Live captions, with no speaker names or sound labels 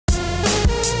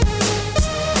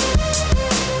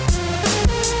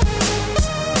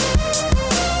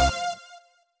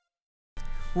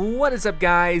What is up,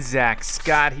 guys?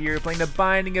 ZackScott here, playing The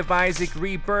Binding of Isaac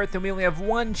Rebirth, and we only have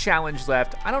one challenge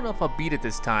left. I don't know if I'll beat it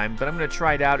this time, but I'm going to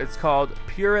try it out. It's called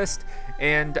Purist,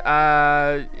 and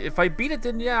if I beat it,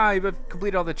 then yeah, I've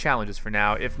completed all the challenges for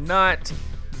now. If not,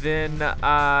 then,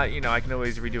 you know, I can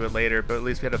always redo it later, but at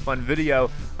least we had a fun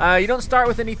video. You don't start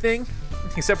with anything,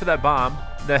 except for that bomb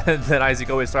that Isaac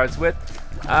always starts with.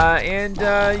 There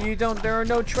are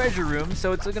no treasure rooms,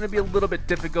 so it's going to be a little bit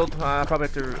difficult. Probably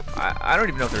have to, I don't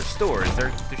even know if there's stores.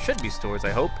 There should be stores,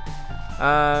 I hope.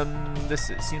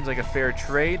 This seems like a fair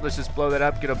trade. Let's just blow that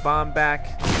up, get a bomb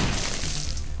back.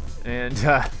 And,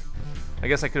 I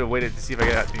guess I could have waited to see if I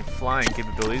got any flying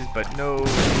capabilities, but no.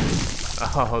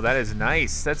 Oh, that is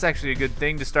nice. That's actually a good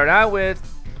thing to start out with.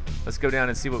 Let's go down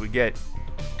and see what we get.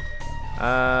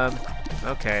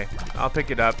 Okay, I'll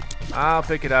pick it up.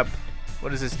 What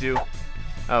does this do?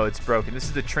 Oh, it's broken. This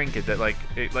is the trinket that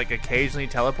it occasionally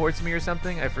teleports me or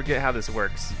something. I forget how this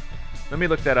works. Let me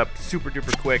look that up super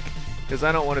duper quick, because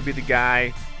I don't want to be the guy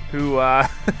who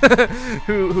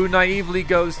who naively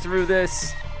goes through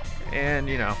this. And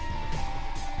you know,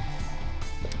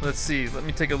 let's see. Let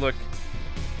me take a look.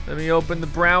 Let me open the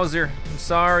browser. I'm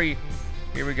sorry.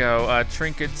 Here we go.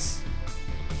 Trinkets.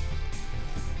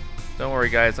 Don't worry,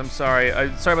 guys. I'm sorry.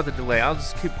 Sorry about the delay. I'll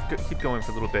just keep going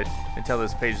for a little bit until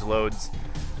this page loads.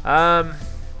 I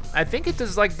think it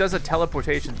does a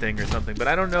teleportation thing or something, but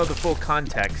I don't know the full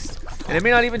context, and it may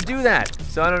not even do that.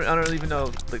 So I don't even know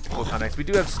the full context. We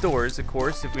do have stores, of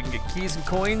course. If we can get keys and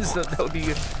coins, that would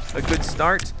be a good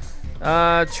start.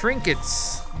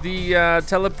 Trinkets.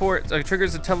 The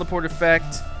triggers a teleport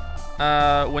effect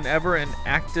whenever an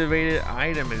activated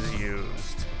item is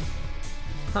used.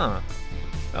 Huh.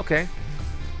 Okay.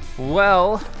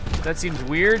 Well, that seems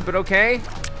weird, but okay.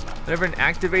 Whenever an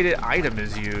activated item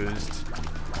is used.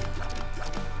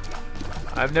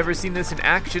 I've never seen this in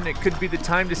action. It could be the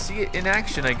time to see it in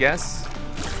action, I guess.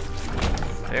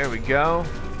 There we go.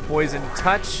 Poison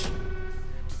touch.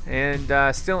 And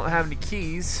still don't have any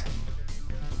keys.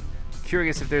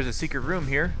 Curious if there's a secret room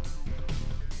here.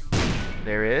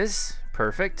 There is.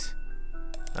 Perfect.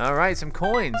 Alright, some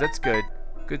coins. That's good.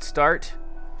 Good start.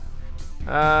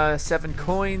 7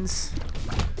 coins.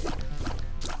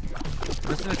 I'm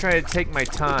just gonna try to take my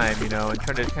time, you know, and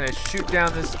try to kind of shoot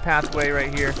down this pathway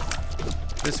right here.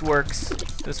 This works.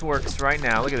 This works right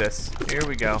now. Look at this. Here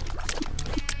we go.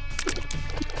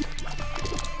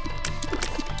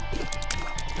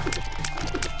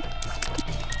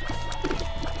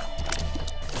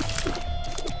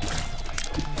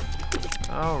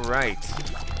 All right.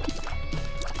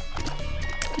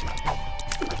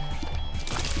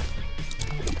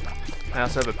 I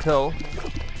also have a pill.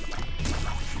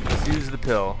 Let's use the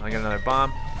pill. I got another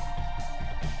bomb.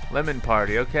 Lemon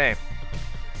party, okay.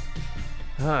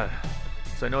 So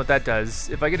I know what that does.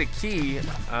 If I get a key,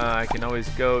 I can always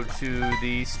go to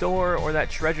the store or that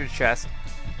treasure chest.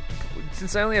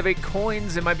 Since I only have 8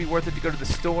 coins, it might be worth it to go to the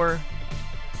store.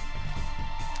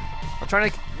 I'll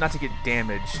try not to get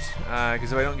damaged,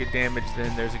 because if I don't get damaged,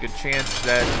 then there's a good chance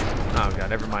that... Oh god,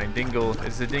 never mind. Dingle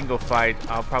is the dingle fight.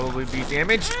 I'll probably be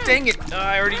damaged. Dang it!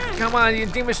 I already... Come on, you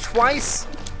damaged twice?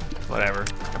 Whatever.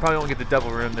 I probably won't get the double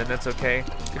room, then that's okay.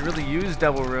 Could really use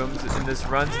double rooms in this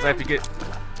run, since I have to get...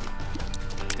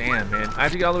 Damn, man. I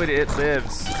have to get all the way to It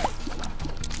Lives.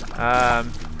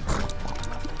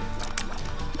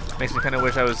 Makes me kind of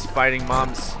wish I was fighting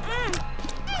Mom's...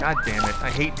 God damn it.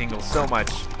 I hate Dingle so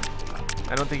much.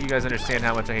 I don't think you guys understand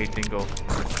how much I hate Dingle.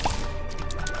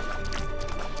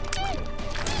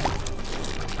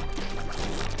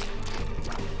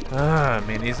 Ah,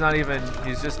 man, he's not even,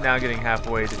 he's just now getting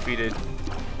halfway defeated.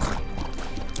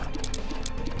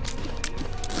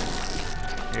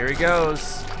 Here he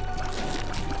goes.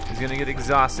 He's gonna get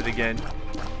exhausted again.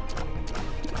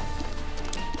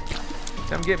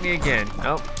 Come get me again.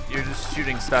 Nope, you're just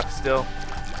shooting stuff still.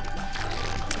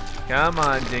 Come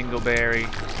on, Dingleberry.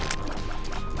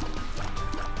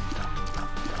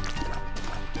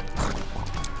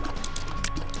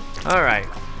 Alright.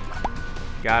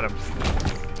 Got him.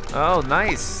 Oh,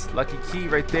 nice. Lucky key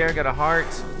right there. Got a heart.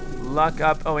 Luck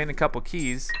up. Oh, and a couple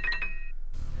keys.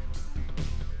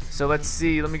 So let's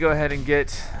see. Let me go ahead and get...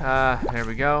 there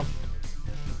we go.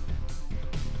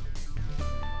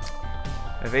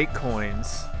 I have 8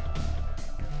 coins.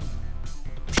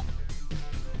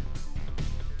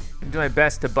 I'm doing my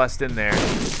best to bust in there.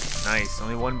 Nice.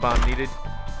 Only 1 bomb needed.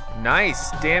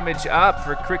 Nice. Damage up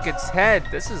for Cricket's head.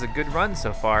 This is a good run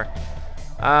so far.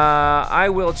 I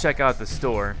will check out the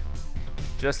store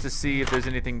just to see if there's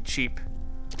anything cheap.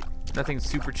 Nothing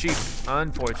super cheap,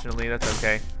 unfortunately. That's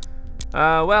okay.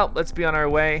 Well, let's be on our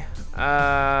way.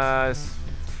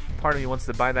 part of me wants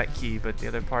to buy that key, but the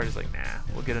other part is like, nah,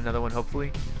 we'll get another one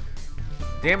hopefully.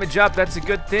 Damage up, that's a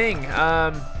good thing.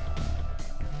 Trying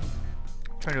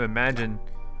to imagine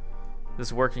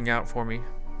this working out for me.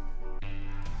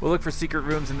 We'll look for secret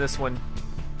rooms in this one.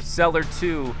 Cellar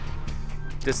 2.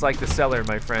 Dislike the cellar,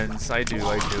 my friends. I do.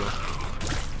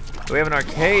 We have an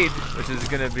arcade, which is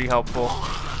gonna be helpful.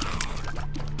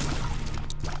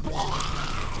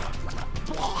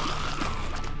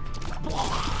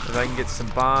 If I can get some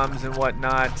bombs and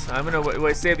whatnot. I'm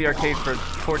gonna save the arcade for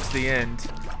towards the end.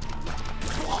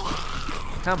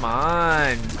 Come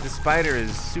on, this spider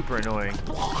is super annoying.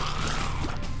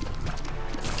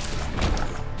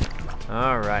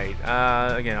 All right,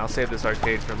 again, I'll save this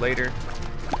arcade for later.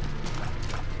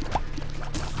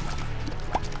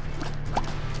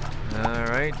 All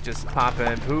right, just pop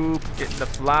and poop, getting the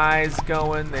flies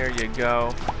going. There you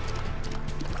go.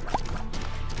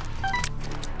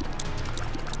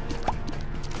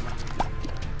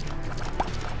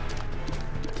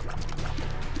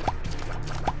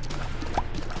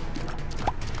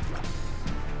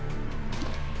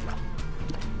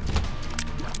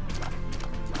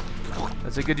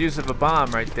 That's a good use of a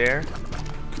bomb right there.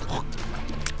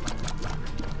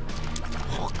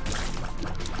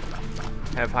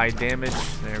 Have high damage.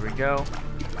 There we go.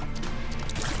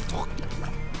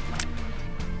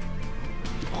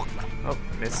 Oh,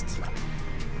 missed.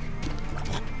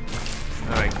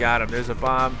 Alright, got him. There's a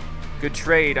bomb. Good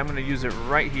trade. I'm going to use it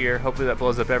right here. Hopefully that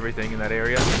blows up everything in that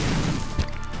area.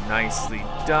 Nicely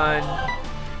done.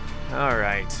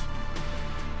 Alright.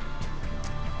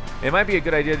 It might be a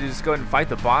good idea to just go ahead and fight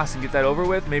the boss and get that over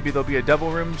with. Maybe there'll be a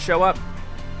double room show up.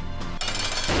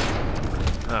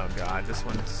 Oh god, this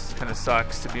one kind of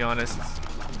sucks, to be honest.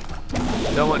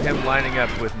 Don't want him lining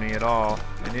up with me at all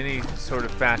in any sort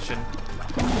of fashion.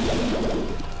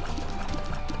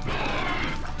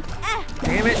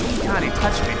 Damn it! God, he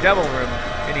touched me. Double room.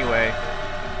 Anyway,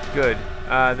 good.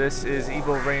 This is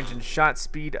evil range and shot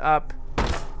speed up.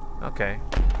 Okay.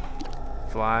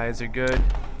 Flies are good.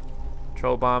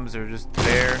 Troll bombs are just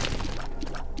there.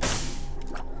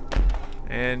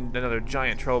 And another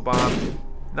giant troll bomb.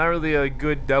 Not really a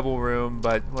good double room,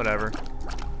 but whatever.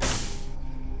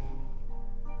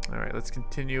 Alright, let's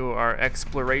continue our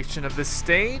exploration of this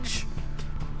stage.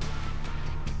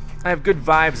 I have good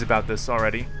vibes about this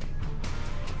already.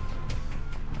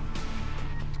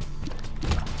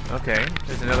 Okay,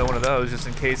 there's another one of those just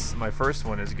in case my first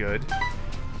one is good.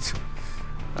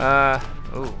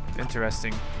 Oh,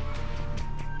 interesting.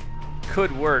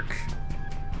 Could work.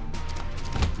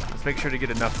 Let's make sure to get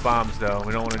enough bombs though.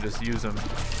 We don't want to just use them.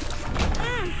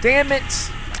 Damn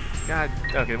it! God,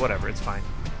 okay, whatever, it's fine.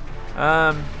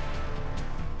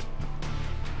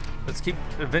 Let's keep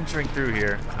venturing through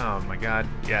here. Oh my god,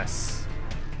 yes.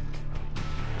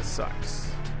 This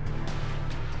sucks.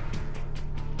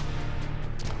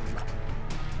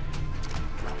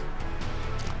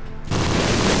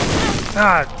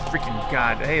 Ah, freaking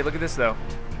god. Hey, look at this though.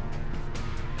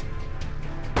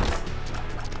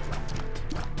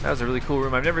 That was a really cool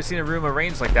room. I've never seen a room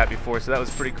arranged like that before, so that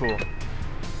was pretty cool.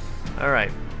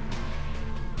 Alright.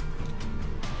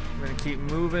 We're gonna keep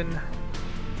moving.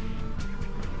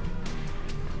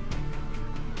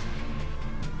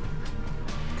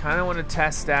 Kinda wanna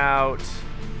test out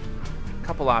a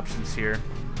couple options here.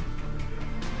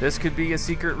 This could be a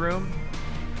secret room.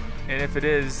 And if it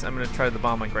is, I'm gonna try the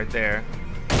bomb like right there.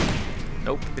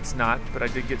 Nope, it's not, but I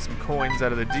did get some coins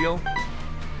out of the deal,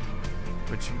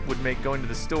 which would make going to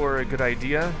the store a good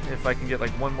idea if I can get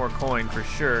like one more coin for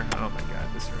sure. Oh my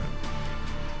god, this room.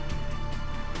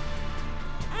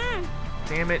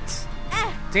 Damn it.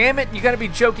 Damn it, you gotta be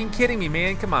joking, kidding me,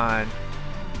 man, come on.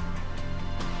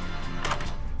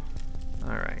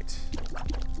 Alright.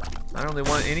 I don't really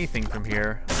want anything from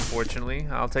here, unfortunately.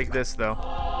 I'll take this though.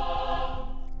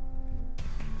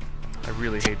 I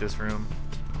really hate this room.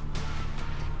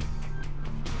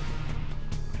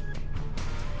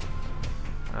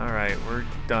 Alright, we're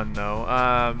done though.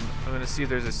 I'm gonna see if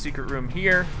there's a secret room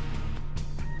here.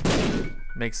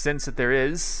 Makes sense that there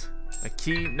is. A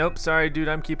key. Nope, sorry dude,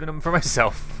 I'm keeping them for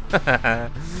myself.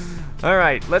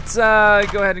 Alright, let's go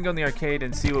ahead and go in the arcade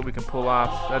and see what we can pull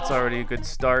off. That's already a good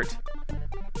start.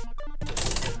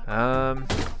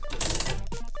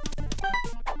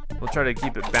 We'll try to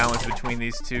keep it balanced between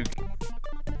these two.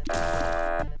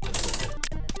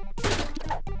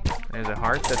 There's a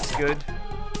heart, that's good.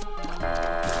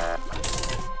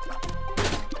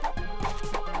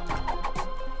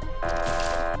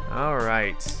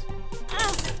 Alright.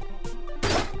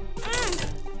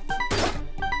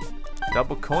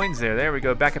 Double coins there we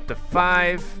go, back up to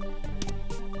 5.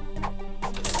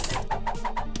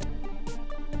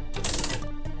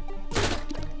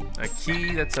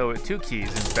 key. That's 2 keys,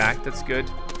 in fact. That's good.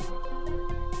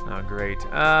 Oh, great.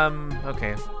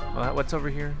 Okay. Well, what's over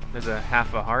here? There's a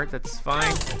half a heart. That's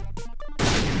fine.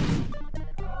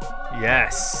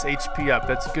 Yes, HP up.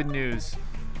 That's good news.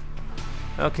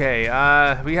 Okay,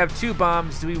 we have 2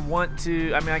 bombs. Do we want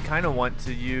to... I mean, I kind of want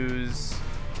to use...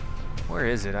 Where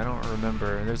is it? I don't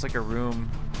remember. There's like a room.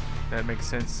 That makes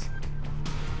sense.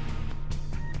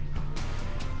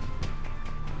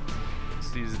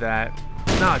 Let's use that.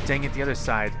 No, dang it, the other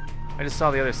side. I just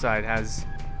saw the other side has...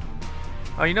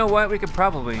 Oh, you know what? We could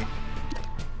probably...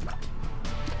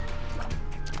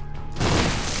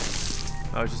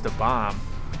 Oh, it's just a bomb.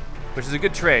 Which is a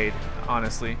good trade,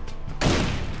 honestly.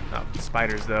 Oh,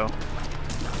 spiders, though.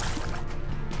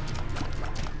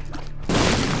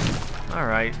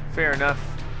 Alright, fair enough.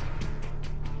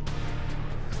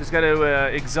 Just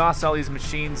gotta exhaust all these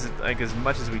machines like as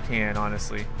much as we can,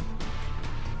 honestly.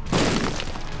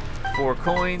 4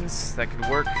 coins, that could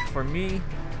work for me.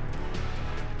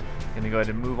 Gonna go ahead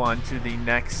and move on to the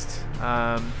next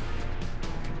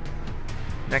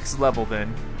next level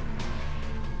then.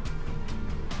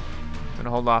 Gonna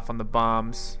hold off on the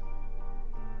bombs.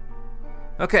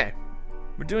 Okay,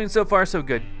 we're doing so far so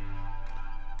good.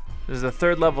 This is the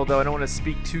 3rd level though. I don't want to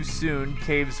speak too soon.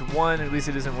 Caves 1, at least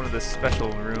it isn't one of the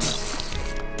special rooms.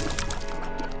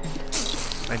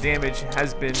 My damage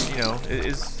has been, you know, it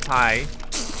is high,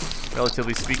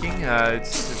 relatively speaking.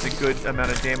 It's a good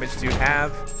amount of damage to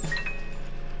have.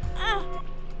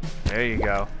 There you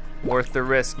go. Worth the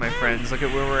risk, my friends. Look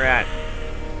at where we're at.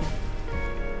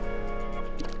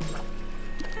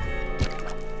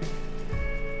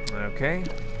 Okay.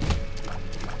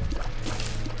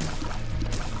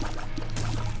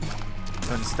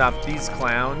 Gonna stop these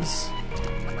clowns.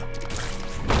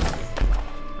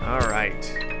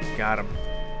 Alright. Got him.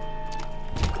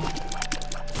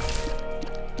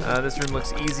 This room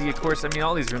looks easy. Of course, I mean,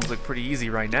 all these rooms look pretty easy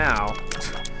right now.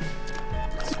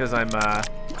 It's because I'm,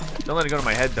 don't let it go to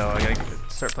my head, though. I gotta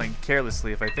start playing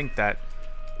carelessly if I think that.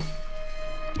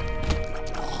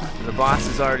 The boss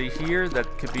is already here. That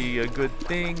could be a good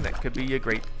thing. That could be a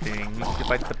great thing. We can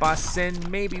fight the boss and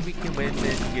maybe we can win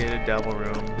and get a double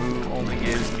room. Who only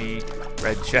gives me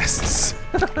red chests?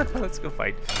 Let's go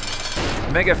fight.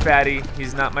 Mega Fatty.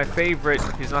 He's not my favorite.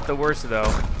 He's not the worst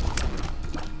though.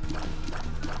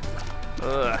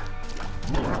 Ugh.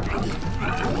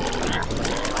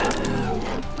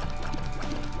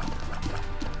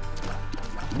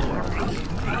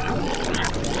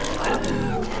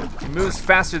 He moves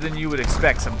faster than you would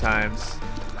expect sometimes.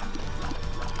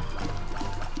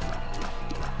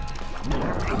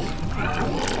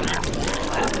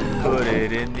 Put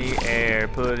it in the air,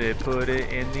 put it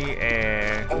in the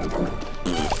air.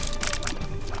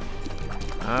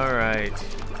 All right.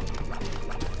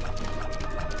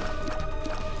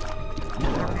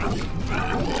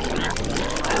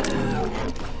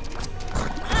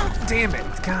 Damn it,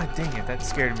 God dang it, that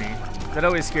scared me. That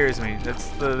always scares me. That's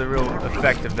the real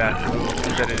effect of that move,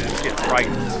 is that it just gets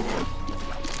frightened.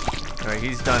 Alright,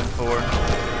 he's done for.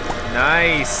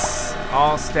 Nice!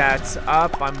 All stats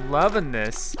up. I'm loving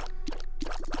this.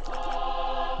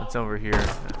 What's over here?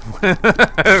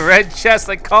 Red chest,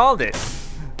 I called it!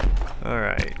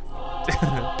 Alright.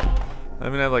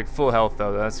 I'm gonna have like full health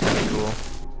though, that's kind of cool.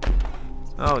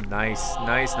 Oh, nice.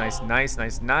 Nice, nice, nice,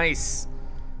 nice, nice!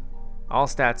 All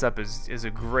stats up is a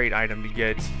great item to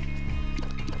get.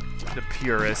 The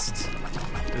Purist.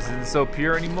 This isn't so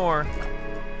pure anymore.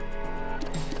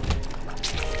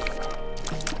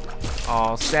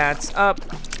 All stats up.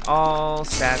 All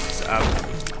stats up.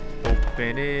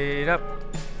 Open it up.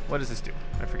 What does this do?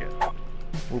 I forget.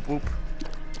 Whoop whoop.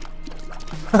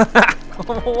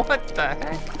 What the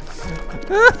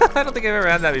heck? I don't think I've ever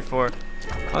had that before.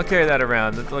 I'll carry that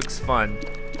around. It looks fun.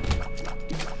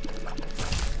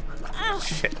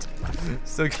 Shit.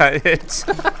 Still got hit.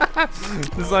 I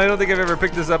don't think I've ever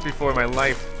picked this up before in my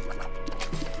life.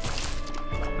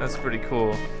 That's pretty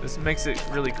cool. This makes it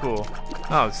really cool.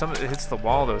 Oh, some of it hits the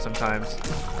wall though sometimes.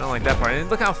 I don't like that part. And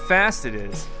look how fast it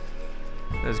is.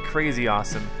 That is crazy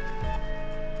awesome.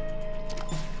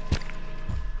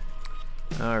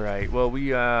 Alright, well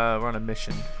we're on a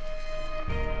mission.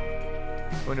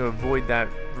 I'm going to avoid that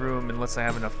room unless I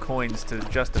have enough coins to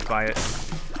justify it.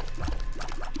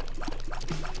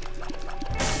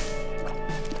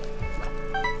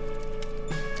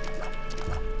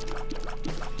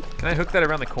 Can I hook that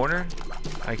around the corner?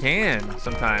 I can,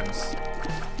 sometimes.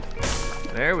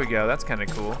 There we go, that's kind of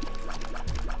cool.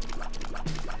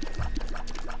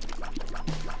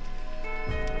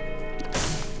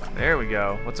 There we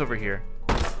go. What's over here?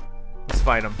 Let's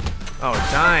fight him. Oh,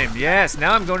 time, yes,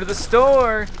 now I'm going to the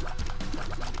store!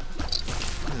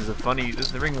 is a funny.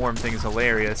 The ringworm thing is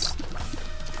hilarious.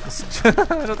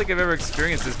 I don't think I've ever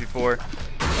experienced this before.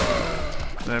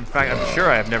 In fact, I'm sure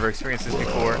I have never experienced this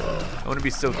before. I wouldn't be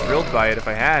so thrilled by it if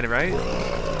I had, right?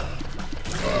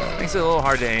 Makes it a little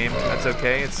hard to aim. That's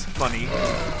okay. It's funny.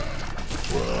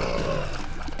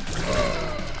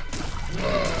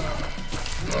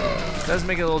 It does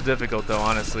make it a little difficult, though,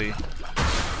 honestly.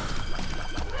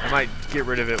 I might get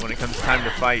rid of it when it comes time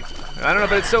to fight. I don't know,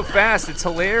 but it's so fast. It's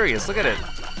hilarious. Look at it.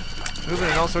 Moving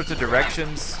in all sorts of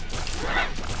directions.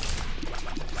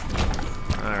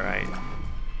 Alright.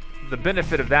 The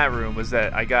benefit of that room was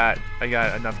that I got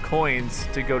enough coins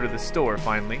to go to the store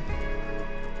finally.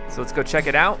 So let's go check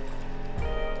it out.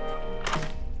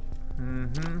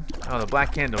 Oh, the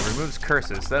black candle removes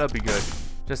curses. That'll be good.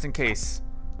 Just in case.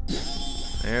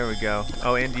 There we go.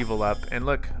 Oh, and evil up. And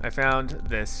look, I found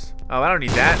this. Oh, I don't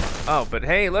need that. Oh, but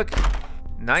hey, look.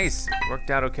 Nice. Worked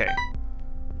out okay.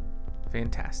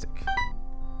 Fantastic.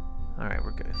 Alright,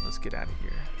 we're good. Let's get out of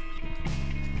here.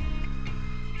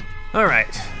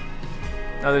 Alright.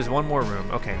 Oh, there's one more room.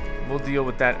 Okay, we'll deal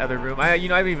with that other room. I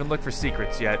haven't even looked for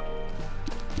secrets yet.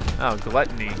 Oh,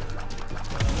 gluttony.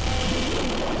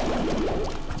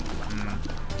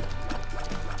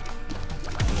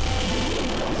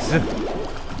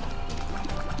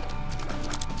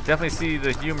 Definitely see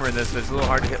the humor in this, but it's a little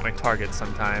hard to hit my targets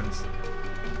sometimes.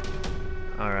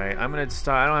 Alright, I'm gonna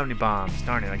start. I don't have any bombs.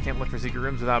 Darn it, I can't look for secret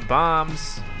rooms without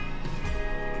bombs.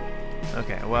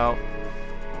 Okay, well,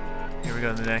 here we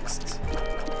go to the next.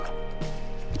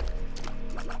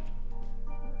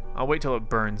 I'll wait till it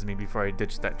burns me before I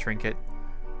ditch that trinket.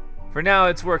 For now,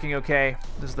 it's working okay.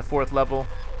 This is the 4th level.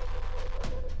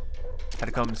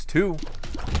 Catacombs 2.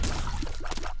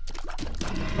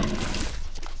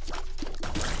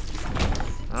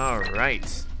 All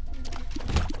right.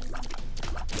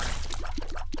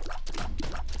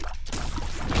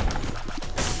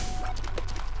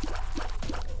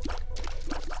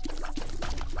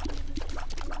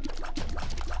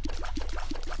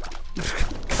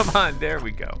 Come on, there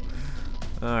we go.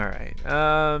 All right.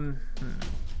 Oh,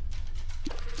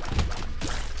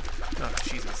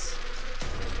 Jesus.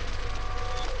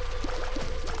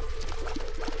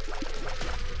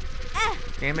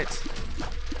 Damn it.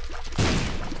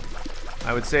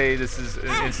 I would say this is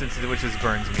an instance in which this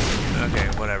burns me. Okay,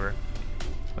 whatever.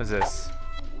 What's this?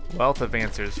 Wealth of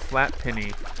Answers. Flat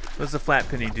penny. What does the flat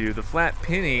penny do? The flat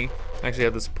penny... Actually, I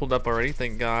have this pulled up already,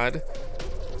 thank God.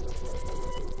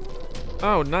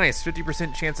 Oh, nice.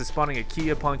 50% chance of spawning a key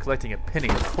upon collecting a penny.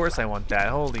 Of course I want that.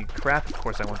 Holy crap, of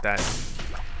course I want that.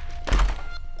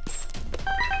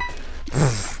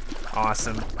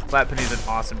 Awesome. Flat penny is an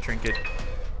awesome trinket.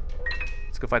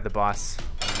 Let's go fight the boss.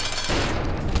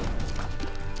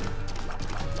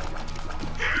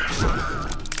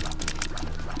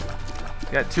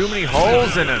 Got too many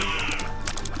holes in him.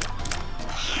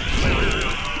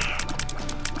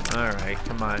 Alright,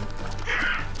 come on.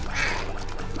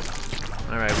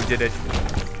 Alright, we did it.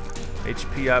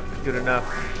 HP up, good enough.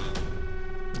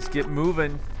 Let's get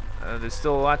moving. There's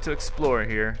still a lot to explore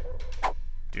here.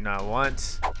 Do not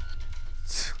want.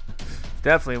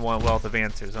 Definitely want Wealth of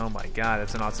Answers. Oh my god,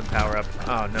 that's an awesome power up.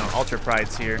 Oh no, Ultra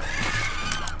Pride's here.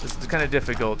 This is kind of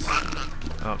difficult.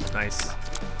 Oh, nice.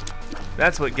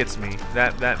 That's what gets me.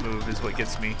 That move is what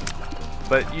gets me.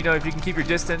 But you know, if you can keep your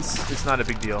distance, it's not a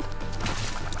big deal.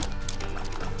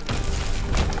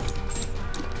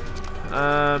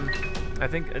 I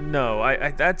think no.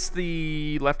 That's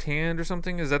the left hand or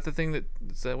something. Is that the thing that?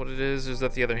 Is that what it is? Or is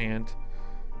that the other hand?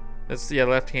 That's the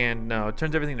left hand. No, it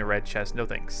turns everything to red chest. No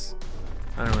thanks.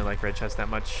 I don't really like red chest that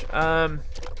much. I mean,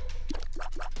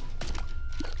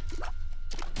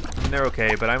 they're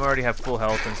okay, but I already have full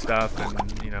health and stuff,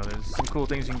 and you know, there's some cool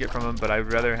things you can get from them. But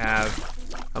I'd rather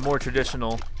have a more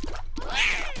traditional.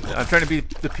 I'm trying to be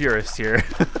the purist here.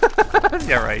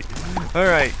 Yeah, right. All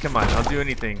right, come on. I'll do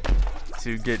anything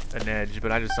to get an edge,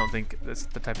 but I just don't think that's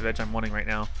the type of edge I'm wanting right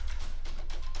now.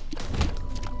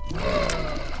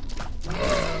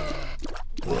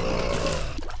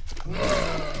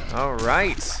 All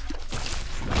right.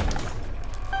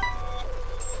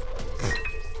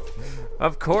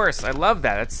 Of course, I love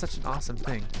that. That's such an awesome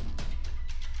thing.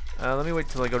 Let me wait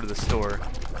till I go to the store.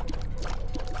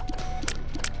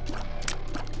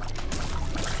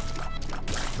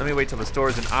 Let me wait till the store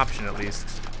is an option at least.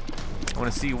 I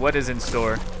want to see what is in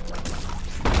store.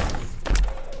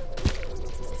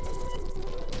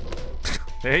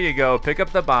 There you go. Pick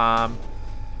up the bomb.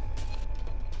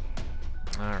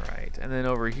 All right, and then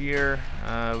over here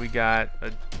we got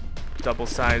a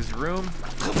double-sized room.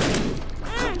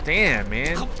 Damn,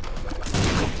 man. All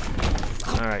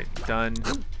right, done.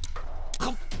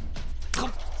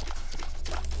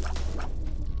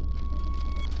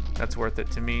 That's worth it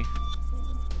to me.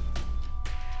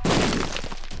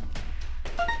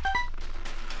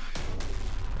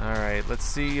 Alright, let's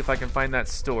see if I can find that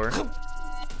store.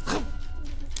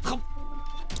 I'll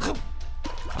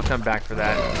come back for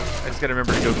that. I just gotta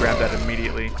remember to go grab that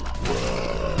immediately.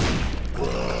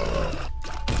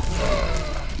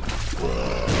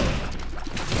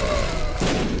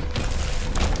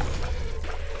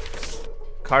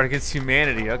 Card against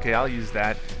humanity. Okay, I'll use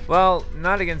that. Well,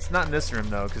 not in this room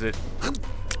though, because it.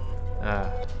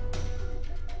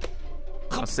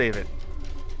 I'll save it.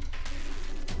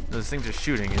 Those things are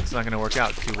shooting. It's not going to work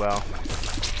out too well.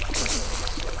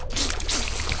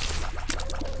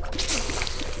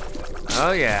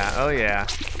 Oh yeah. Oh yeah.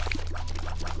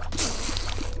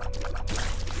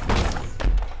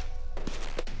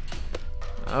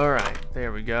 All right.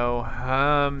 There we go.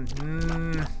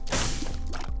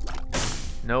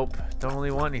 Nope. Don't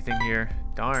really want anything here.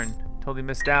 Darn. Totally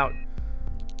missed out.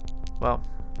 Well.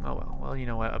 Oh well. Well, you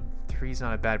know what? A 3's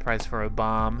not a bad price for a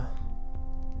bomb.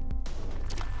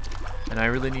 And I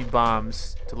really need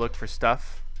bombs to look for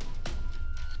stuff.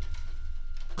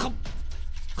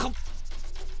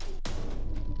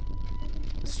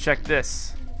 Let's check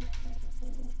this.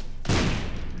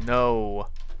 No.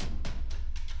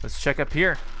 Let's check up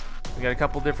here. We got a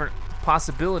couple different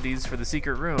possibilities for the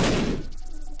secret room.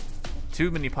 Too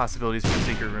many possibilities for the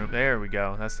secret room. There we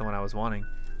go. That's the one I was wanting.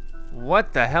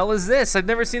 What the hell is this? I've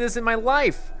never seen this in my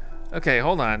life. Okay,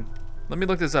 hold on. Let me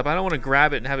look this up. I don't want to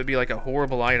grab it and have it be like a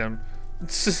horrible item.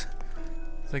 It's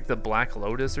like the Black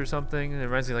Lotus or something. It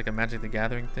reminds me of like a Magic the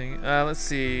Gathering thing. Let's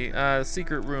see.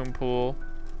 Secret room pool.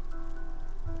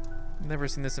 Never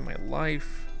seen this in my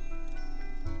life.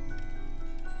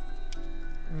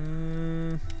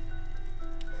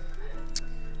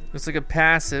 Looks like a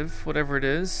passive, whatever it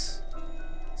is.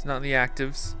 It's not in the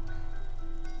actives.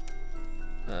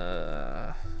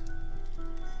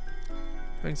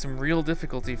 Having some real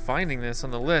difficulty finding this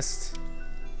on the list.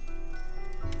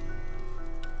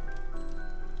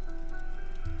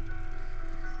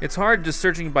 It's hard just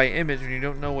searching by image when you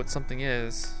don't know what something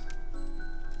is.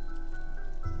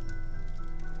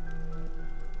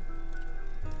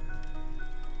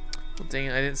 Well, dang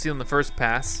it, I didn't see it on the first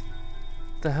pass.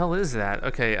 What the hell is that?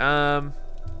 Okay,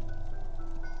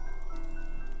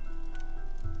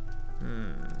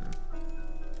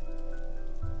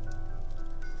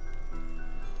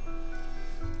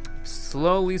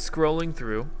 Slowly scrolling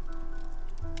through.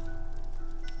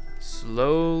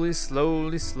 Slowly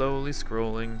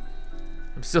scrolling.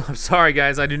 I'm sorry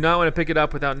guys, I do not want to pick it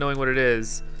up without knowing what it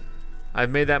is. I've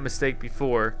made that mistake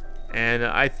before, and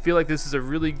I feel like this is a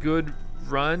really good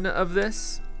run of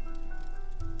this.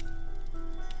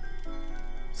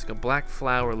 It's like a black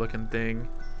flower looking thing.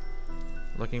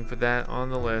 Looking for that on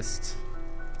the list.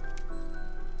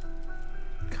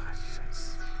 Gosh,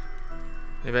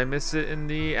 maybe I miss it in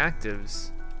the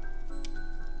actives.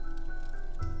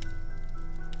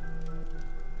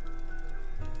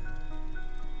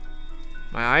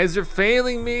 My eyes are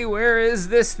failing me. Where is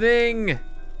this thing?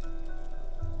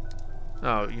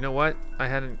 Oh, you know what? I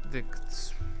hadn't.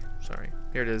 Sorry.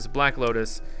 Here it is. Black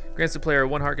Lotus. Grants the player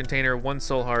 1 heart container, 1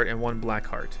 soul heart, and 1 black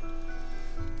heart.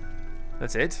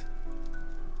 That's it?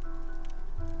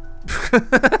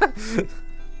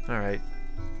 Alright.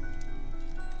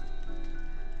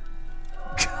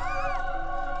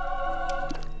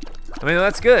 I mean,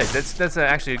 that's good. That's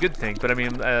actually a good thing. But I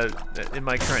mean, in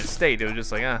my current state, it was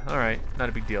just like, all right, not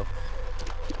a big deal.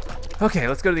 Okay,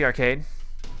 let's go to the arcade.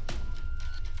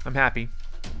 I'm happy.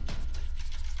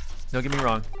 Don't get me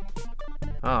wrong.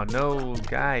 Oh, no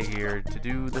guy here to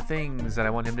do the things that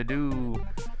I want him to do.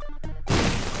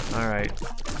 All right.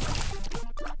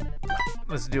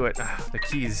 Let's do it. The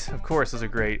keys, of course, those are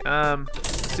great.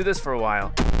 Let's do this for a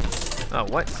while. Oh,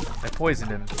 what? I poisoned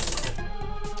him.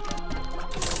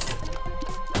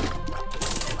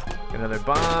 Another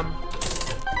bomb.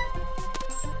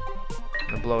 I'm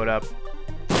gonna blow it up.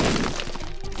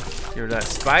 Get rid of that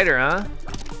spider, huh?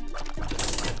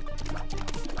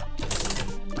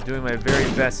 I'm doing my very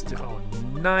best to, oh,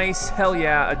 nice. Hell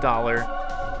yeah, $1.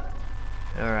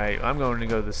 Alright, I'm going to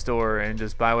go to the store and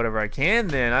just buy whatever I can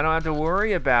then. I don't have to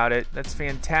worry about it. That's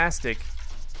fantastic.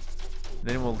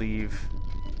 Then we'll leave.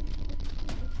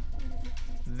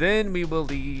 Then we will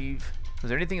leave. Was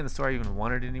there anything in the store I even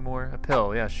wanted anymore? A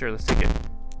pill, yeah, sure, let's take it.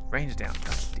 Range down,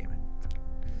 god damn it.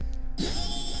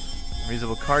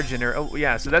 Reusable card generator, oh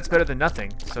yeah, so that's better than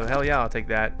nothing. So hell yeah, I'll take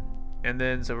that. And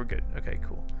then, so we're good, okay,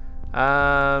 cool.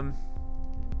 The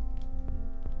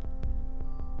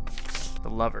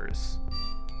lovers.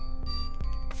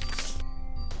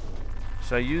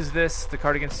 Should I use this, the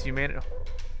card against humanity? Oh,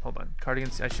 hold on, card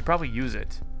against, I should probably use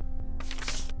it.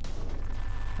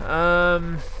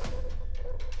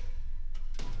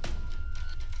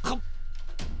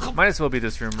 Might as well be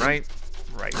this room, right?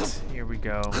 Right. Here we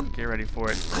go. Get ready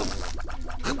for it.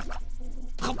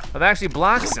 Oh, that actually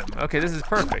blocks him. Okay, this is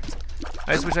perfect.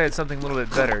 I just wish I had something a little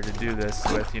bit better to do this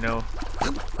with, you know?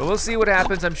 But we'll see what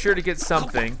happens. I'm sure to get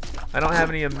something. I don't have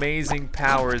any amazing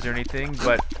powers or anything,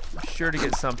 but I'm sure to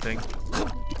get something.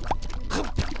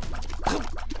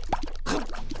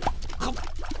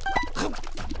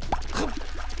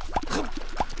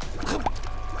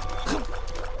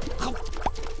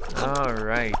 All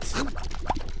right.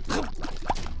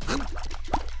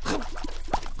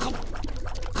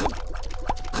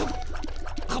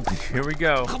 Here we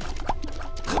go.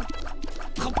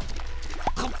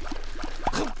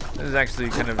 This is actually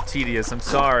kind of tedious. I'm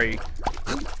sorry.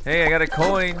 Hey, I got a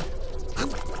coin.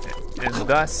 And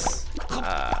thus,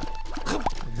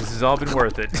 this has all been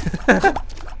worth it.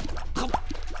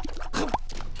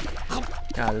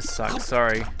 God, this sucks.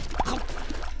 Sorry.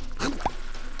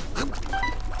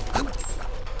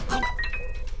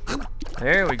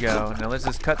 There we go. Now let's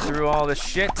just cut through all this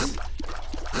shit.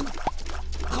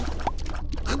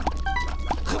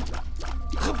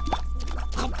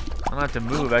 I don't have to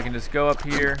move. I can just go up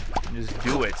here and just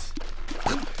do it.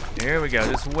 There we go.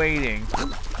 Just waiting.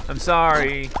 I'm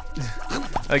sorry.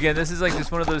 Again, this is like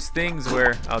just one of those things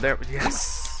where... Oh, there...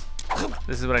 Yes!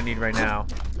 This is what I need right now.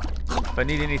 If I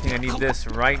need anything, I need this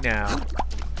right now.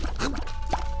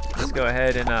 Let's go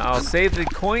ahead and I'll save the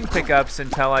coin pickups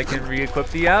until I can re-equip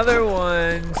the other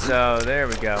one. So, there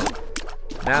we go.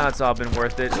 Now it's all been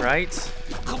worth it, right? Is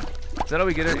that how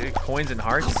we get coins and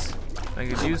hearts? I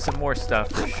could use some more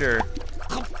stuff for sure.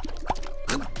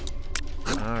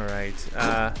 Alright.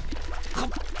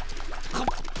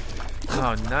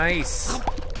 Oh, nice.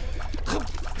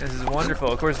 This is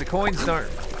wonderful. Of course, the coins aren't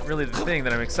really the thing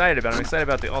that I'm excited about. I'm excited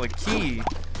about all the key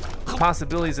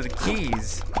possibilities of the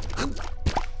keys.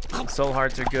 Soul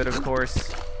hearts are good, of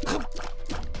course.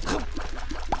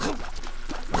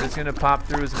 We're just gonna pop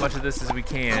through as much of this as we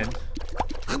can.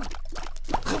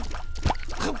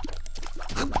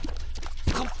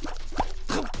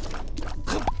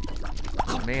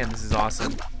 Man, this is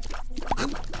awesome.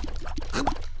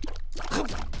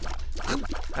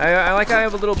 I like how I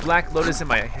have a little black lotus on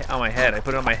my head. I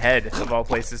put it on my head, of all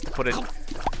places, to put it.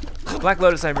 Black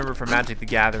Lotus I remember from Magic the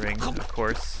Gathering, of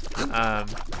course.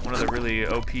 One of the really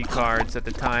OP cards at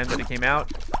the time that it came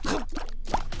out.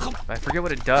 I forget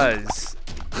what it does.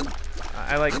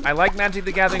 I like Magic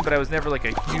the Gathering, but I was never like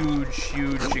a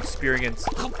huge experienced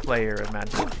player of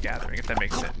Magic the Gathering, if that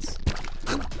makes sense.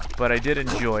 But I did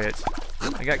enjoy it.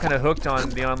 I got kind of hooked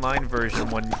on the online version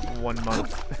one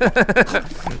month.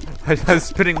 I was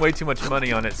spending way too much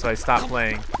money on it, so I stopped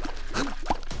playing.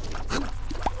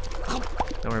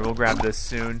 Don't worry, we'll grab this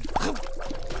soon.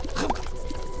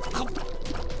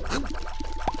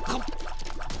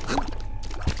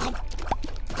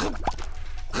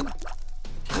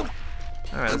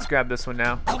 Alright, let's grab this one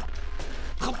now.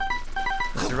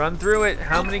 Let's run through it.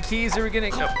 How many keys are we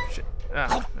gonna... Oh, shit.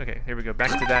 Ah, okay, here we go.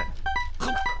 Back to that.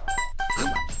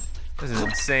 This is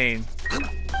insane.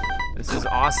 This is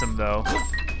awesome, though.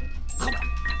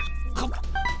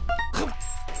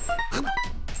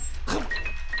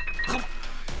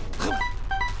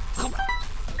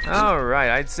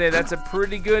 Alright, I'd say that's a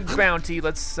pretty good bounty.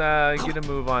 Let's get a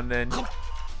move on then.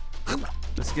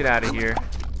 Let's get out of here.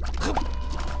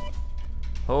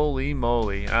 Holy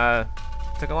moly.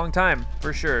 Took a long time,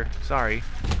 for sure. Sorry.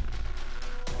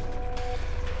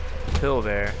 Pill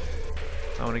there.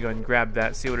 I want to go ahead and grab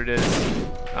that, see what it is.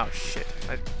 Oh, shit.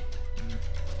 I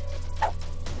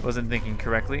wasn't thinking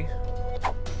correctly.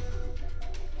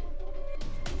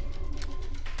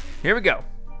 Here we go.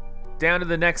 Down to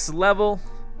the next level.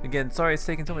 Again, sorry it's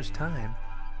taking so much time.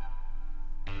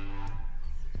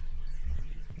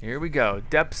 Here we go.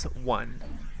 Depths 1.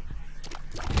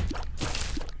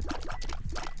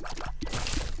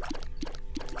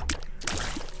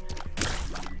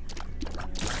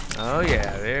 Oh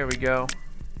yeah, there we go.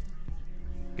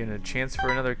 Getting a chance for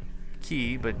another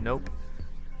key, but nope.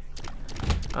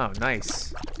 Oh,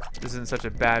 nice. This isn't such a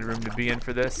bad room to be in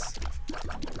for this.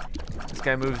 This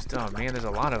guy moves. Oh man, there's a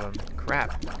lot of them.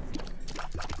 Crap.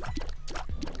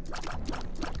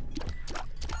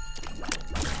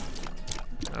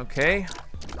 Okay.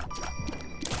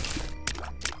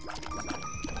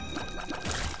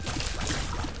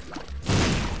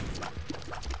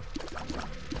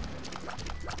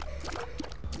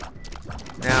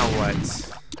 Now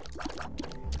what?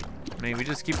 I mean, we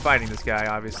just keep fighting this guy,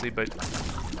 obviously, but...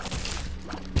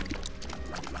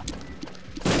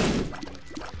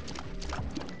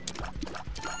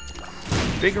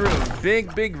 Big room,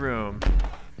 big room.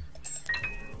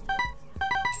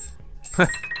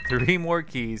 3 more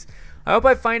keys. I hope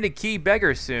I find a key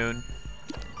beggar soon.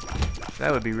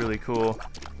 That would be really cool.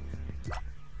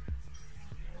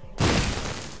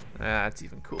 That's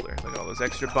even cooler. Look at all those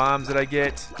extra bombs that I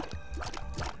get.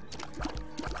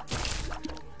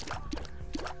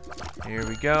 Here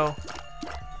we go.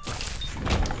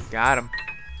 Got him.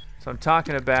 So I'm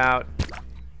talking about.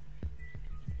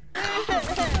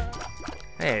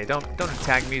 Hey, don't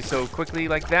attack me so quickly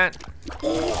like that.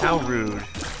 How rude.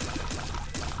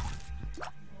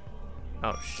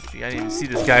 Oh, shit, I didn't even see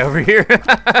this guy over here.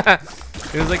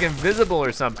 It was like invisible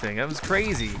or something. That was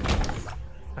crazy.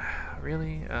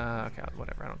 Really? Okay,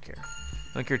 whatever, I don't care.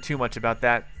 I don't care too much about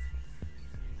that.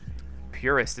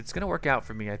 Purist, it's gonna work out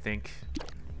for me, I think.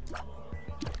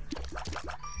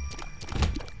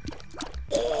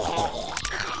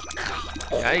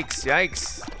 Yikes,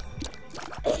 yikes.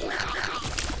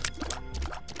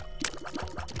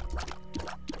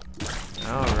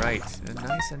 Alright,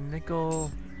 nice, a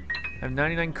nickel. I have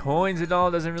 99 coins, it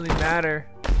all doesn't really matter.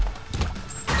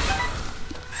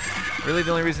 Really,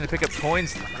 the only reason to pick up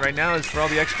coins right now is for all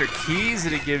the extra keys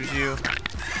that it gives you.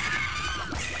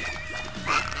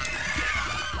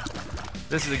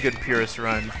 This is a good Purist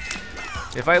run.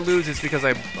 If I lose, it's because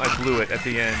I blew it at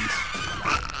the end.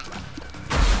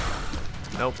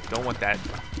 Nope, don't want that.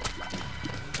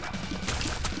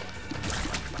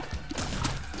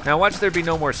 Now watch there be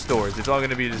no more stores. It's all going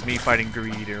to be just me fighting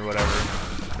greed or whatever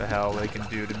the hell they can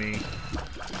do to me.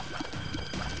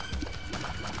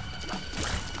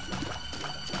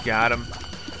 Got him.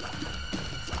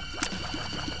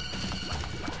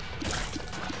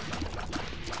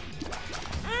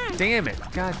 Damn it.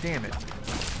 God damn it.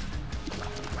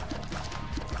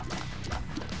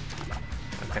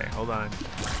 Okay, hold on.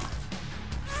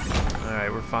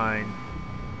 Alright, we're fine.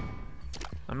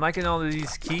 I'm liking all of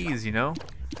these keys, you know?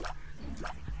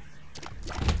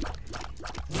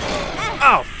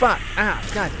 Oh, fuck! Ah,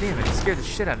 god damn it. It scared the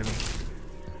shit out of me.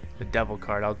 The devil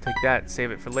card. I'll take that.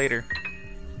 Save it for later.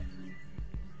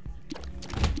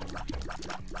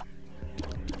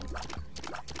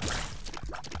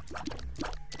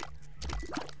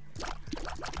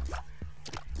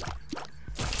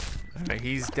 Alright,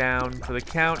 he's down for the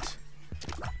count.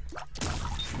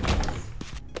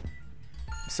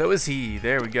 So is he.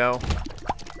 There we go.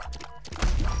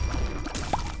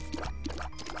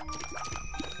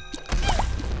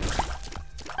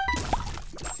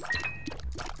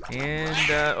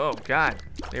 And, oh god.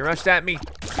 They rushed at me.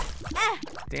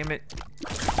 Damn it.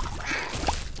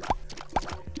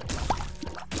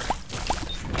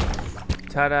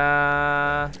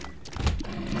 Ta-da!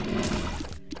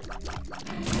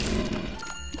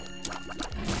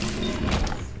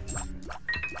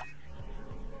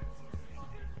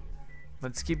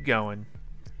 Let's keep going.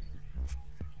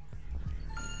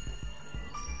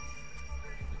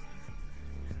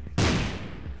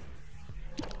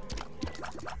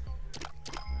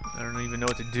 I don't even know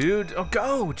what to do. Oh,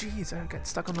 go! Jeez, I got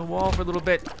stuck on the wall for a little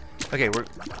bit. Okay, we're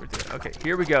okay.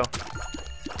 Here we go.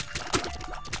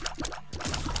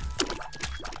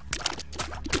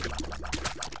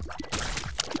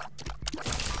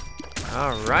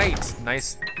 All right,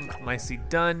 nicely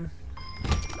done.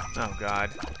 Oh God,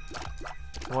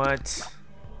 what?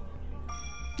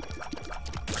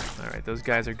 All right, those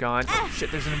guys are gone. Oh,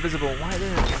 shit, there's an invisible. Why are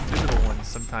there invisible ones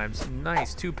sometimes?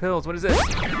 Nice, 2 pills. What is this?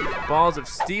 Balls of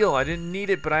steel. I didn't need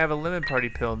it, but I have a lemon party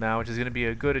pill now, which is gonna be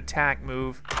a good attack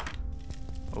move.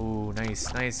 Oh,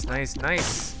 nice, nice, nice,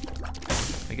 nice.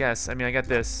 I guess. I mean, I got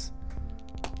this.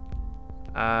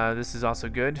 This is also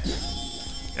good.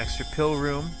 Extra pill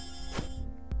room.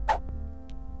 I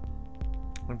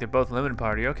think they're both lemon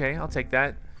party. Okay, I'll take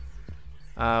that.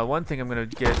 One thing I'm gonna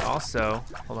get also.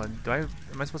 Hold on. Am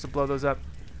I supposed to blow those up?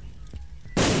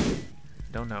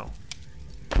 Don't know.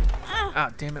 Ah,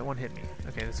 damn it! One hit me.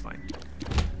 Okay, that's fine.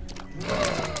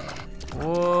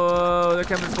 Whoa! They're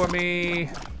coming for me.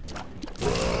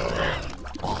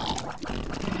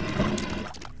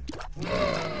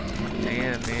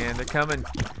 Damn, man, they're coming.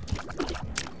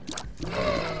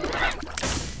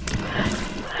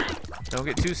 Don't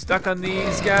get too stuck on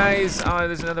these guys. Oh,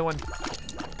 there's another one.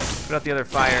 Put out the other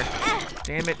fire.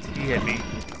 Damn it, he hit me.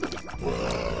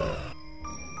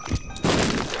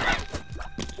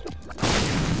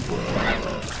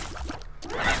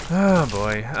 Oh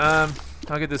boy.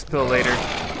 I'll get this pill later.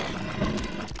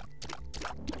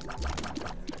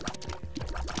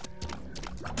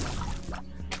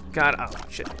 God, oh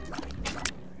shit.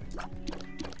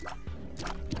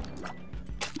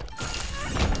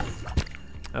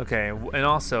 Okay, and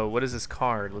also, what is this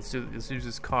card? Let's use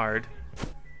this card.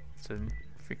 It's a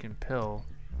freaking pill.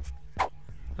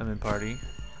 Lemon party.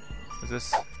 Is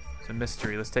this? It's a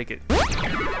mystery. Let's take it.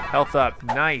 Health up.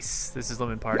 Nice. This is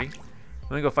Lemon Party.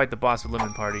 Let me go fight the boss with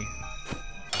Lemon Party.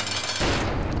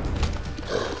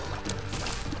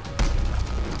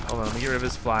 Hold on. Let me get rid of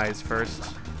his flies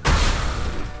first.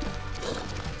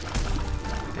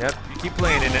 Yep. You keep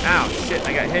playing in it. Ow. Shit.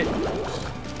 I got hit.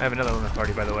 I have another Lemon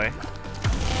Party, by the way.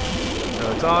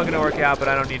 So it's all going to work out, but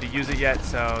I don't need to use it yet.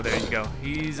 So there you go.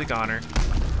 He's a goner.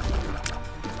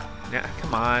 Yeah,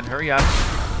 come on. Hurry up.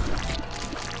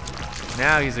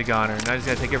 Now he's a goner. Now he's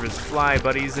got to take care of his fly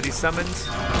buddies that he summoned.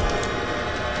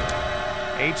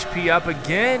 HP up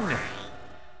again.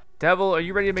 Devil, are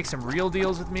you ready to make some real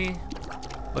deals with me?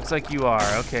 Looks like you are.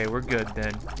 Okay, we're good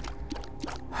then.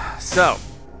 So,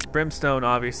 Brimstone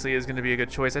obviously is going to be a good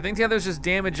choice. I think the other's just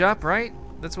damage up, right?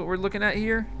 That's what we're looking at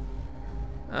here.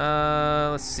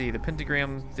 Let's see. The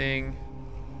pentagram thing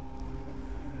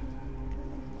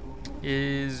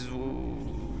is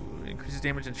increases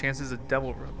damage and chances of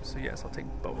devil room. So yes, I'll take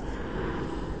both.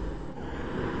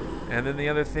 And then the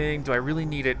other thing, do I really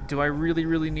need it? Do I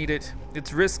really need it?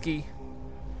 It's risky.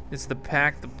 It's the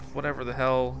pack, the whatever the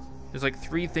hell. There's like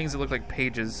 3 things that look like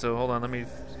pages. So hold on, let me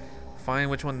find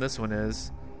which one this one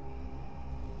is.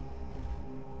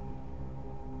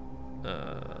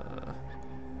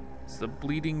 It's the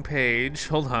bleeding page.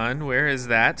 Hold on, where is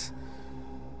that?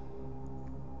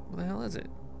 What the hell is it?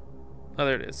 Oh,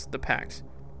 there it is. The pact.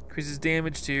 Increases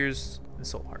damage, tears, and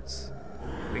soul hearts.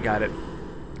 We got it.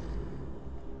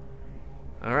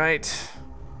 All right.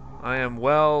 I am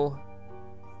well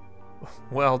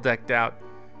decked out.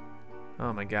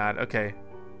 Oh my god. Okay.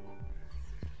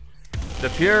 The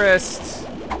Purist.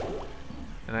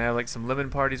 And I have like some lemon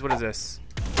parties. What is this?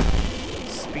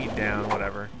 Speed down,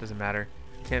 whatever. Doesn't matter.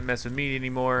 Can't mess with me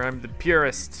anymore. I'm the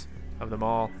Purist of them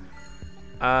all.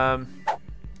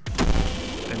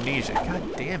 Amnesia.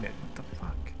 God damn it. What the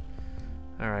fuck?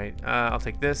 Alright. I'll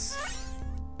take this.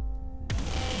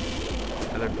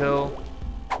 Another pill.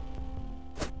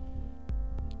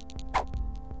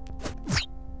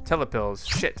 Telepills.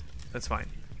 Shit. That's fine.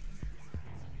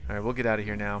 Alright, we'll get out of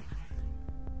here now.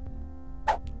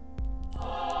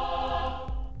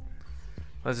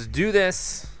 Let's do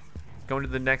this. Go into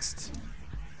the next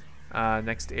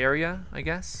area, I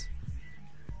guess.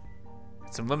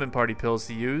 Get some lemon party pills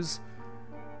to use.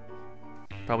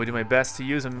 Probably do my best to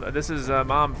use them. This is a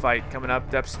mom fight coming up,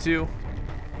 Depths 2.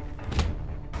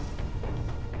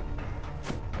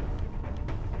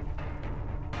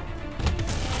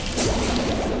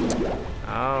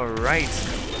 All right.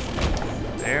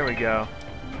 There we go.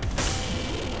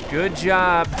 Good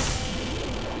job.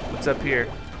 What's up here?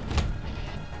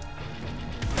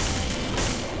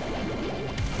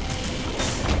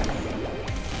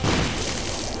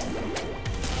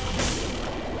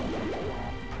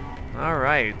 All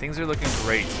right, things are looking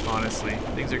great, honestly.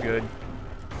 Things are good.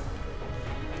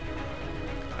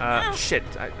 Shit,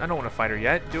 I don't want to fight her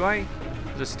yet, do I?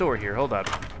 There's a store here, hold up.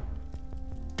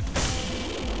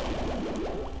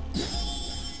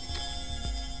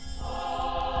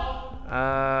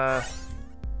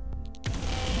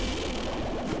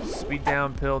 Speed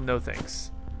down pill, no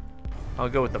thanks. I'll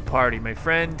go with the party, my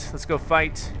friend. Let's go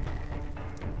fight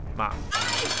Mom.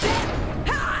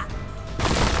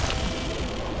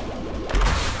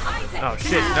 Oh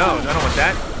shit, no, I don't want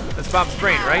that. That's Bob's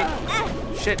brain, right?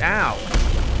 Shit, ow.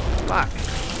 Fuck.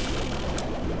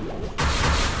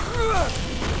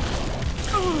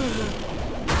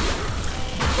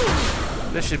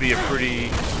 This should be a pretty...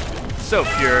 so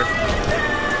pure.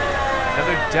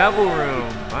 Another devil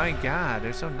room. My god,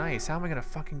 they're so nice. How am I gonna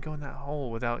fucking go in that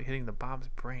hole without hitting the Bob's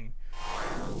brain?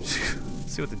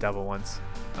 See what the devil wants.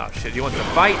 Oh shit, he wants to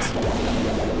fight?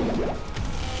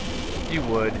 You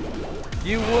would.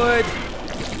 You would.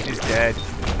 He's dead.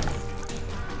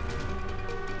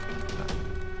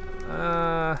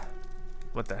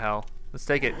 What the hell? Let's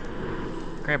take it.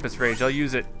 Krampus Rage, I'll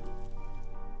use it.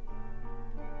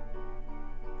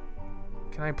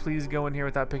 Can I please go in here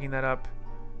without picking that up?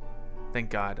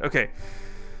 Thank God. Okay.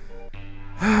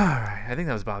 Alright, I think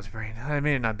that was Bob's brain. I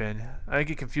may have not been. I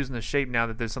get confused in the shape now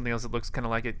that there's something else that looks kind of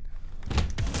like it.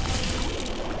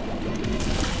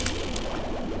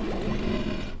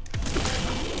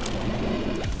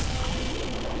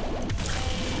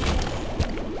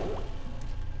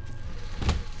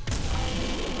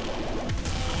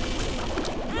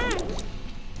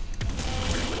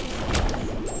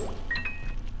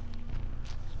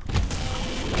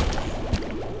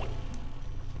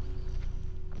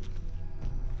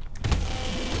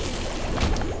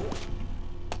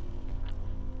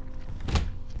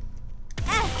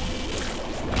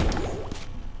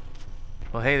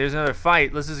 Well, hey, there's another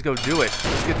fight. Let's just go do it.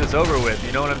 Let's get this over with.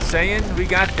 You know what I'm saying? We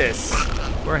got this.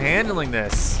 We're handling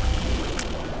this.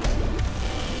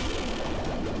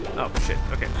 Oh, shit.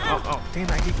 Okay. Oh, damn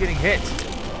it. I keep getting hit.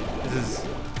 This is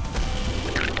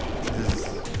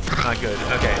not good.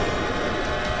 Okay.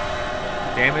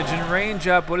 Damage and range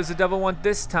up. What does the devil want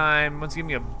this time? Wants to give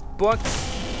me a book?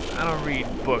 I don't read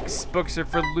books. Books are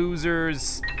for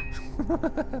losers.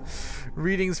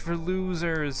 Readings for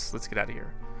losers. Let's get out of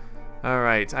here.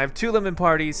 Alright. I have 2 lemon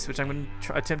parties, which I'm going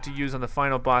to attempt to use on the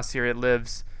final boss here. It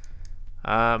lives.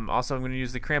 Also, I'm going to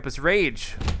use the Krampus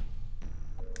Rage.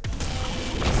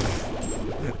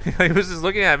 He was just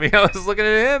looking at me. I was looking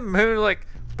at him. He was like,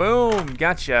 boom,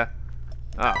 gotcha.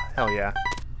 Oh, hell yeah.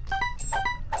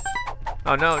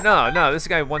 Oh, no. This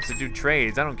guy wants to do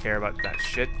trades. I don't care about that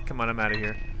shit. Come on, I'm out of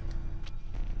here.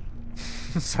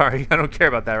 Sorry, I don't care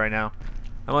about that right now.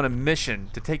 I'm on a mission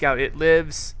to take out It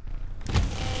Lives.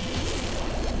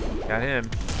 Got him.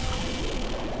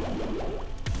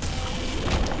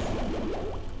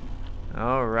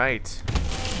 All right.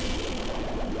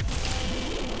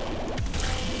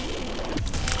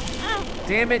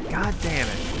 Damn it, god damn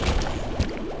it.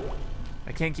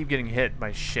 I can't keep getting hit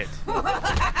by shit.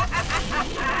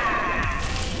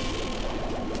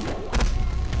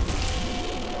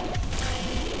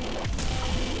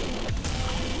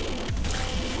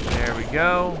 There we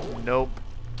go. Nope.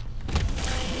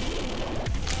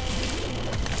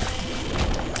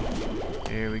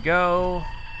 Here we go.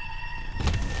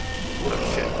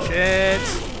 Oh, shit.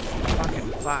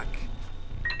 Fucking fuck.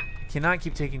 I cannot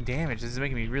keep taking damage. This is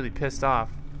making me really pissed off.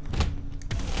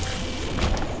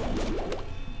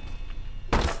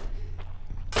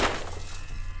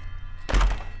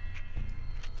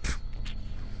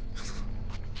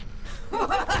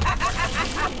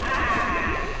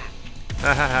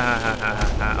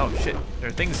 Oh shit, there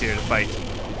are things here to fight.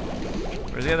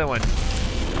 Where's the other one?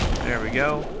 There we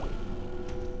go.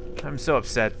 I'm so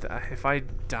upset. If I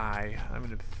die, I'm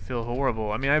gonna feel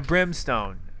horrible. I mean, I have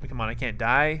brimstone. I mean, come on, I can't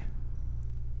die.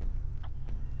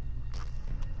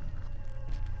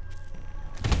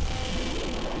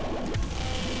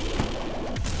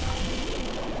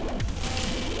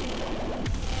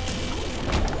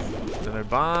 Another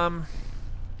bomb.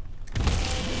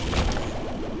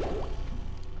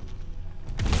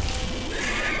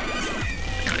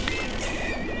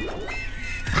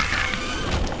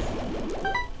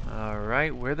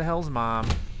 Alright, where the hell's Mom?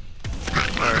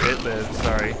 Or It Lives,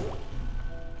 sorry.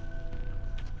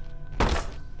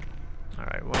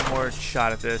 Alright, one more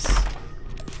shot at this.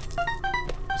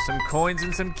 Some coins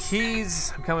and some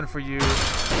keys. I'm coming for you.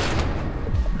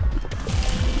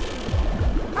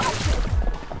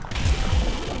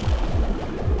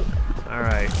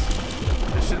 Alright.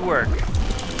 This should work.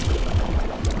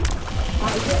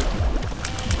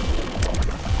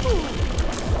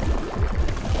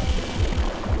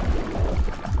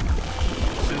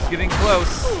 Getting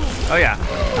close. Oh yeah.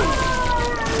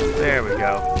 There we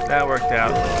go. That worked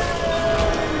out.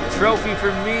 Trophy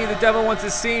for me. The devil wants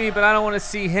to see me, but I don't want to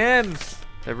see him.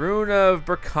 The Rune of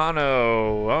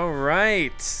Burkano. All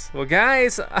right. Well,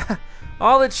 guys,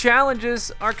 all the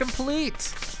challenges are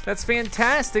complete. That's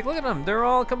fantastic. Look at them. They're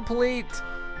all complete.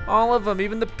 All of them,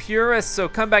 even the Purist. So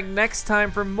come back next time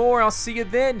for more. I'll see you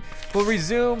then. We'll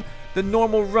resume the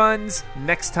normal runs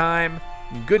next time.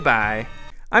 Goodbye.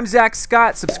 I'm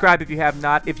ZackScott. Subscribe if you have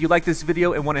not. If you like this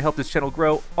video and want to help this channel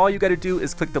grow, all you got to do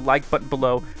is click the like button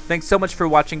below. Thanks so much for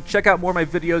watching. Check out more of my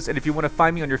videos, and if you want to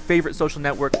find me on your favorite social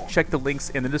network, check the links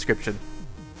in the description.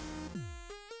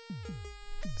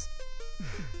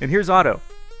 And here's Otto.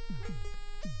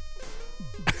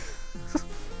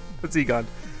 That's Egon.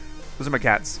 Those are my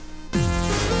cats.